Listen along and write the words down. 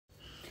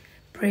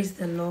Praise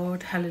the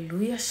Lord.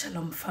 Hallelujah.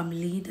 Shalom,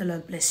 family. The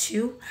Lord bless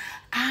you.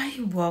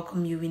 I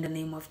welcome you in the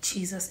name of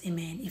Jesus.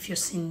 Amen. If you're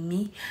seeing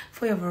me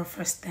for your very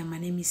first time, my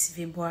name is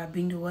Sivimbo. I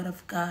bring the word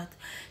of God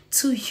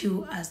to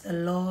you as the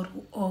Lord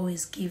will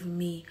always give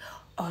me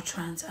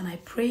utterance. And I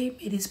pray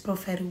may these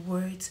prophetic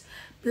words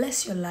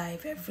bless your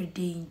life every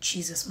day in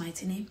Jesus'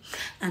 mighty name.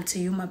 And to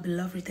you, my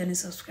beloved returning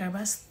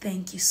subscribers,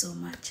 thank you so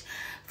much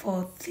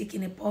for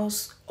taking a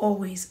pause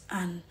always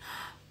and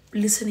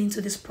listening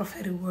to these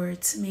prophetic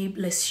words. May He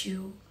bless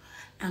you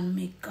and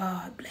may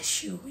God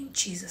bless you in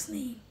Jesus'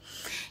 name.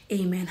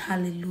 Amen.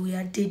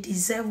 Hallelujah. They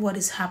deserve what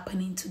is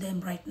happening to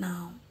them right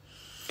now.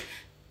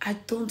 I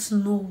don't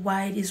know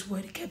why this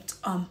word kept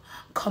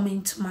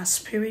coming to my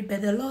spirit,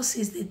 but the Lord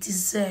says they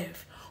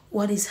deserve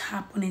what is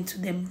happening to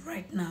them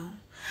right now.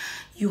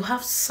 You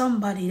have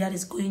somebody that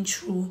is going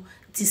through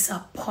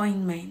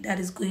disappointment, that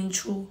is going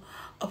through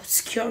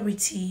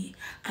obscurity,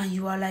 and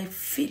you are like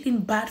feeling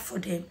bad for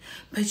them,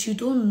 but you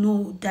don't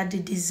know that they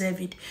deserve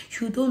it.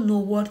 You don't know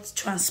what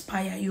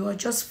transpired. You are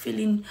just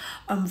feeling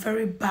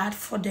very bad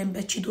for them,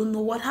 but you don't know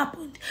what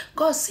happened.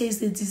 God says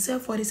they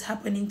deserve what is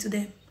happening to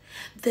them.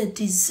 They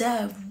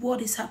deserve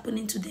what is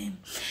happening to them.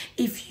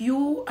 If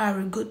you are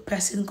a good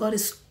person, God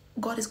is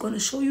going to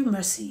show you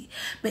mercy.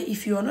 But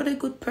if you are not a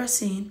good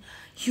person,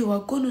 you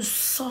are going to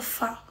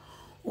suffer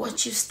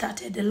what you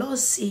started. The Lord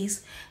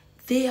says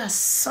they are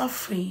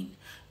suffering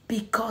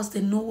because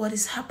they know what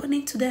is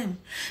happening to them.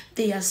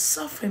 They are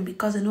suffering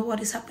because they know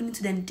what is happening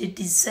to them. They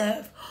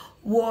deserve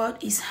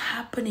what is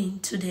happening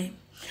to them.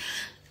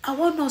 I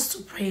want us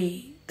to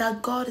pray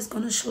that God is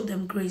going to show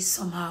them grace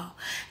somehow,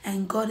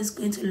 and God is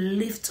going to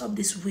lift up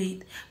this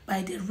weight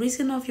by the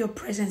reason of your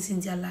presence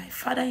in their life.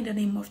 Father, in the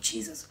name of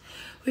Jesus,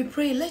 we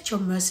pray, let your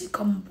mercy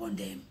come upon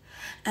them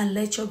and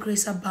let your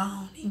grace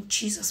abound in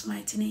Jesus'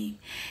 mighty name.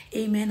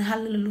 Amen.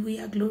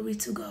 Hallelujah. Glory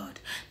to God.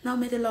 Now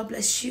may the Lord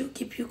bless you,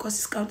 keep you, cause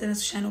His countenance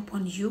to shine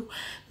upon you.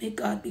 May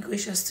God be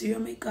gracious to you.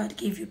 May God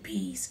give you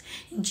peace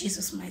in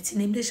Jesus' mighty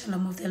name. The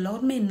shalom of the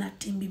Lord. May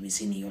nothing be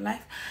missing in your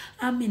life,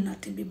 and may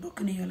nothing be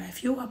broken in your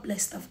life. You are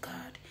blessed of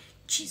God.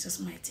 Jesus'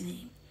 mighty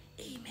name.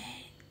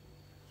 Amen.